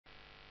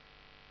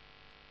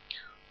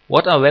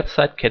What are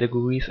website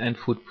categories and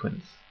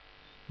footprints?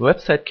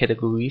 Website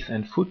categories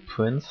and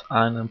footprints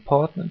are an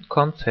important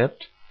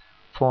concept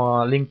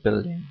for link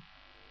building.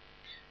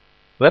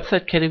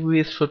 Website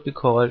categories should be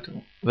called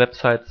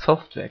website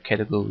software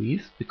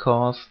categories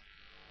because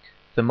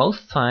the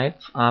most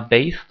sites are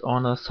based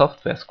on a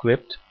software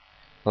script,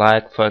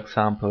 like for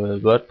example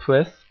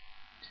WordPress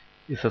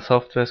is a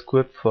software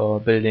script for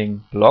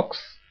building blogs,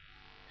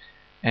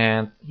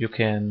 and you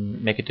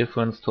can make a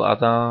difference to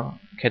other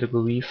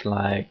categories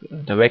like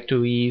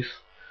directories,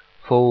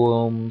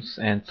 forums,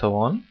 and so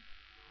on.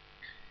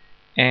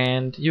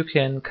 And you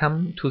can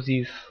come to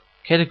these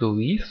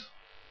categories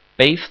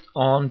based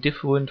on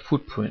different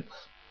footprints.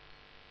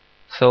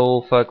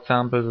 So for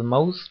example, the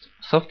most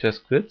software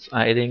scripts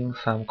are adding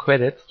some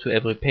credits to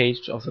every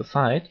page of the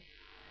site,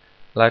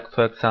 like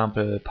for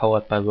example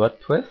powered by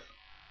WordPress.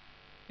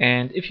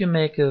 And if you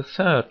make a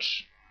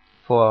search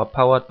for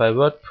powered by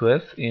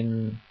WordPress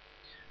in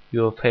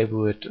your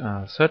favorite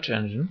search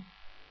engine,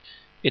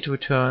 it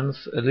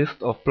returns a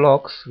list of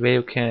blogs where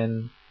you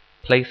can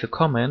place a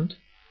comment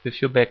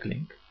with your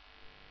backlink.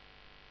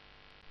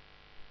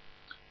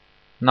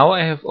 Now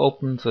I have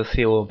opened the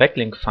SEO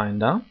backlink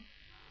finder,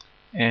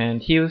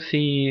 and here you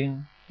see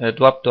a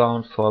drop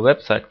down for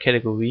website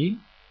category,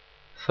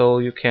 so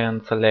you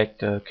can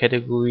select a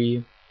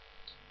category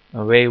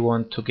where you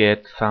want to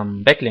get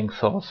some backlink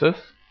sources.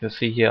 You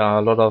see here are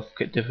a lot of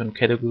different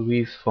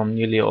categories from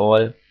nearly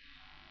all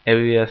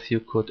areas you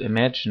could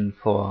imagine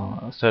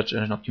for search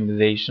engine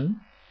optimization.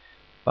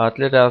 But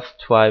let us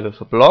try with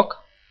a blog.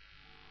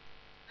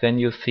 Then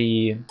you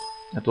see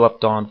a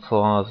drop down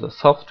for the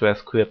software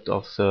script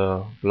of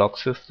the blog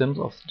systems,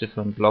 of the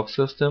different blog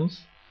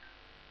systems.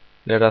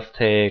 Let us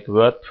take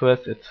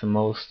WordPress, it's the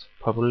most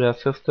popular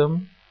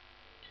system.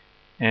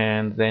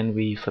 And then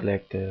we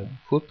select the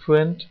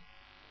footprint.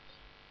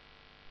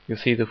 You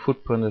see the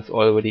footprint is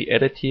already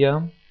added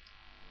here.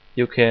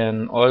 You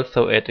can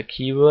also add a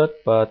keyword,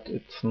 but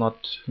it's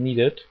not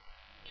needed.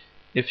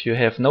 If you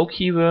have no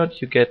keyword,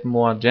 you get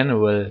more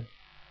general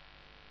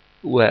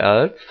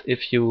URLs.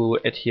 If you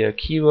add here a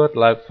keyword,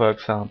 like for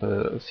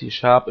example C#,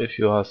 if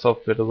you are a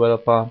software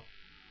developer,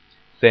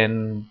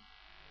 then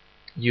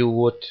you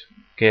would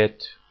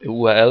get a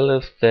URL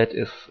list that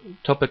is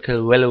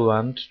topical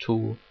relevant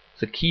to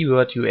the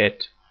keyword you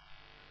add.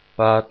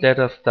 But let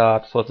us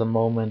start for the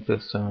moment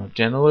with the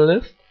general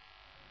list.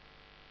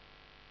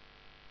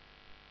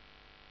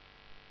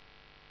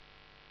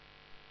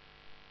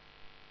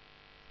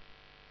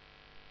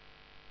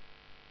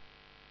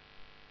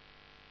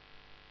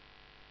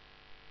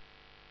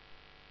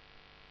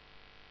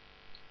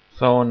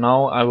 So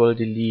now I will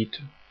delete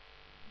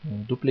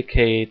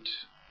duplicate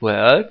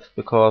URLs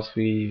because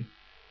we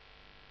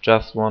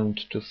just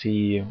want to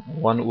see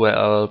one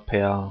URL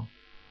per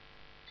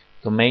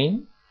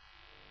domain.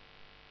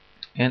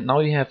 And now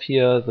you have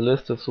here the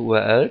list of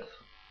URLs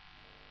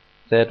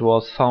that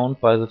was found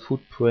by the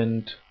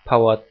footprint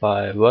powered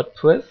by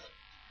WordPress,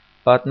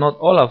 but not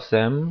all of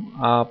them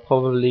are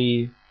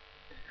probably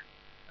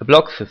a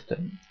blog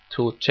system.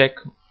 To check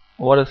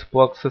what is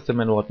blog system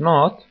and what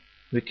not,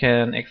 we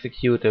can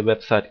execute a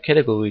website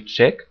category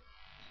check,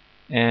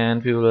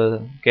 and we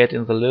will get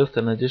in the list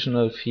an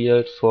additional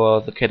field for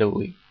the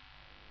category.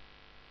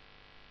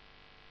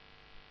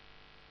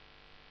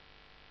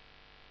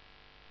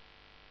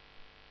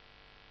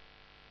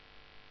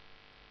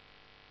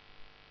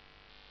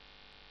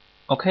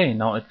 Okay,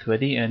 now it's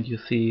ready, and you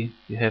see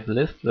you have a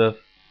list with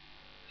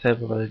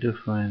several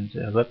different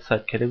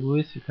website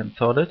categories. You can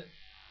sort it,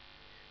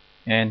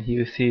 and here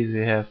you see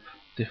we have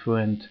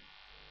different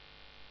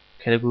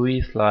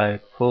categories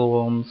like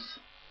forums,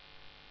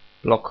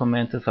 blog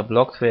comments are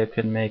blogs where you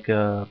can make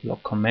a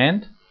blog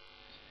comment,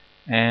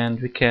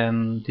 and we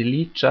can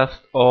delete just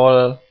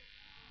all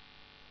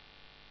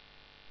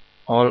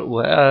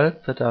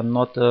URLs that are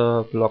not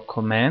a blog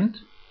comment.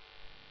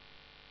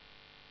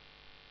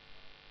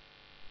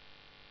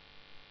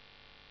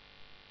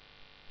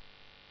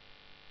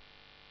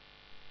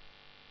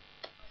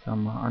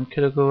 Some are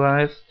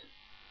uncategorized,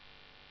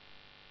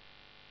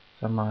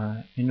 some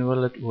are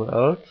invalid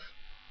URLs.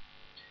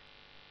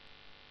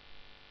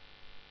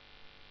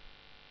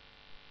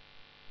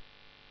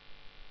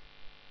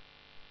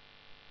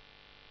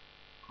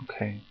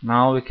 Okay,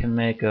 now we can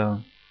make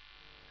a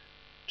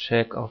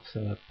check of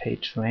the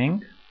page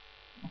rank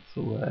of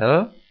the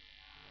URL.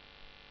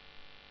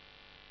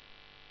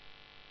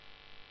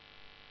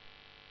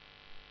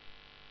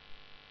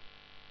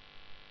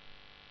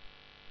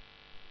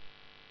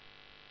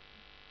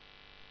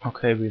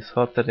 Okay, we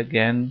sort that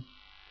again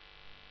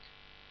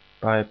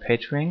by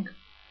page rank,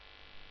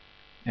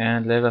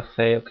 and let us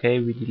say okay,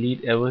 we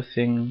delete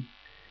everything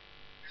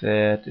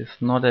that is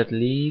not at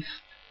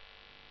least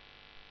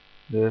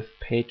with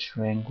page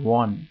rank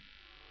 1.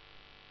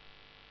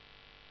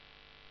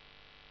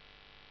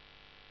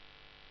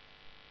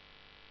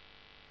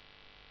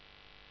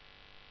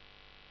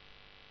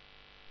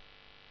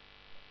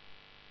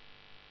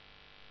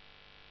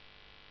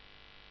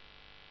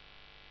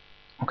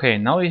 Okay,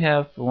 now we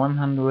have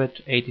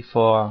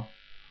 184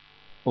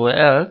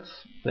 URLs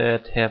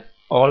that have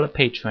all a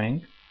page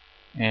rank,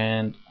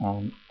 and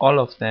on all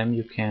of them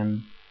you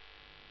can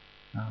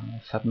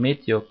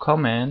submit your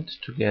comment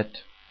to get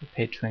the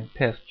page rank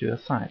passed to your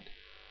site.